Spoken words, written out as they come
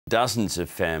Dozens of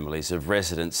families of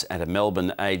residents at a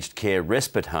Melbourne aged care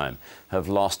respite home have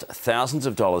lost thousands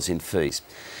of dollars in fees.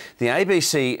 The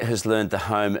ABC has learned the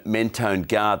home Mentone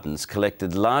Gardens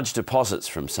collected large deposits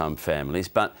from some families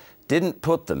but didn't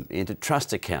put them into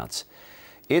trust accounts.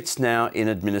 It's now in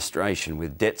administration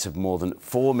with debts of more than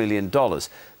 $4 million,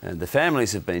 and the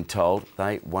families have been told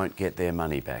they won't get their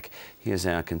money back. Here's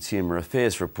our Consumer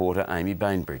Affairs reporter, Amy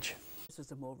Bainbridge.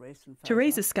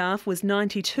 Teresa Scarf was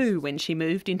 92 when she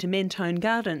moved into Mentone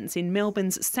Gardens in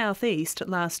Melbourne's southeast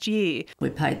last year.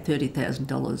 We paid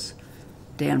 $30,000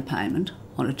 down payment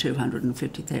on a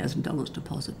 $250,000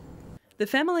 deposit. The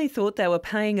family thought they were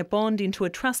paying a bond into a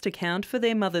trust account for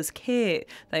their mother's care.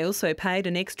 They also paid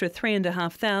an extra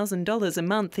 $3,500 a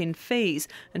month in fees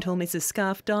until Mrs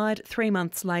Scarf died 3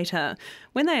 months later.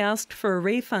 When they asked for a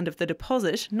refund of the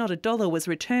deposit, not a dollar was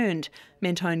returned.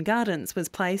 Mentone Gardens was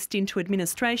placed into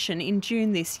administration in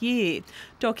June this year.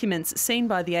 Documents seen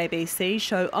by the ABC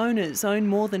show owners own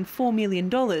more than $4 million,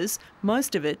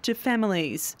 most of it to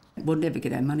families. We'll never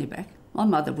get our money back. My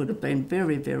mother would have been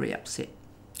very, very upset.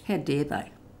 How dare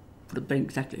they? Would have been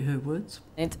exactly her words.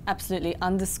 It absolutely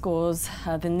underscores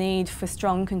the need for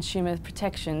strong consumer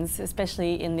protections,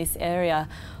 especially in this area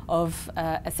of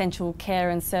essential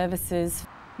care and services.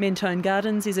 Mentone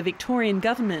Gardens is a Victorian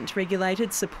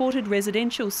government-regulated supported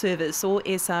residential service, or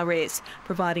SRS,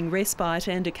 providing respite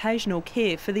and occasional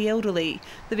care for the elderly.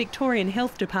 The Victorian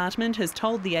Health Department has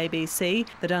told the ABC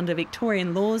that under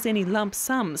Victorian laws, any lump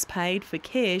sums paid for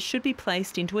care should be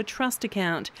placed into a trust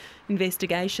account.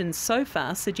 Investigations so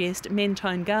far suggest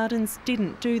Mentone Gardens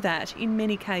didn't do that in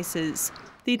many cases.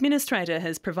 The administrator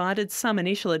has provided some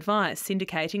initial advice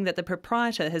indicating that the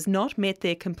proprietor has not met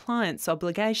their compliance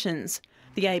obligations.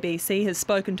 The ABC has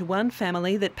spoken to one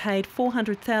family that paid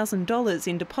 $400,000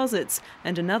 in deposits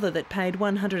and another that paid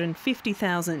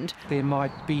 $150,000. There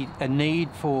might be a need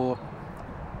for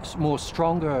more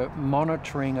stronger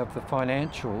monitoring of the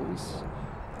financials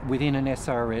within an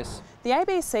SRS. The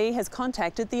ABC has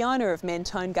contacted the owner of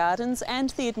Mentone Gardens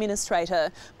and the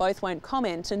administrator. Both won't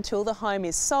comment until the home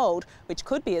is sold, which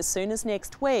could be as soon as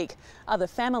next week. Other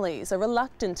families are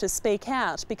reluctant to speak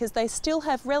out because they still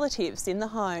have relatives in the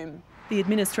home. The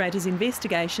administrator's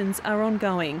investigations are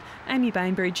ongoing. Amy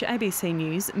Bainbridge, ABC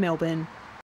News, Melbourne.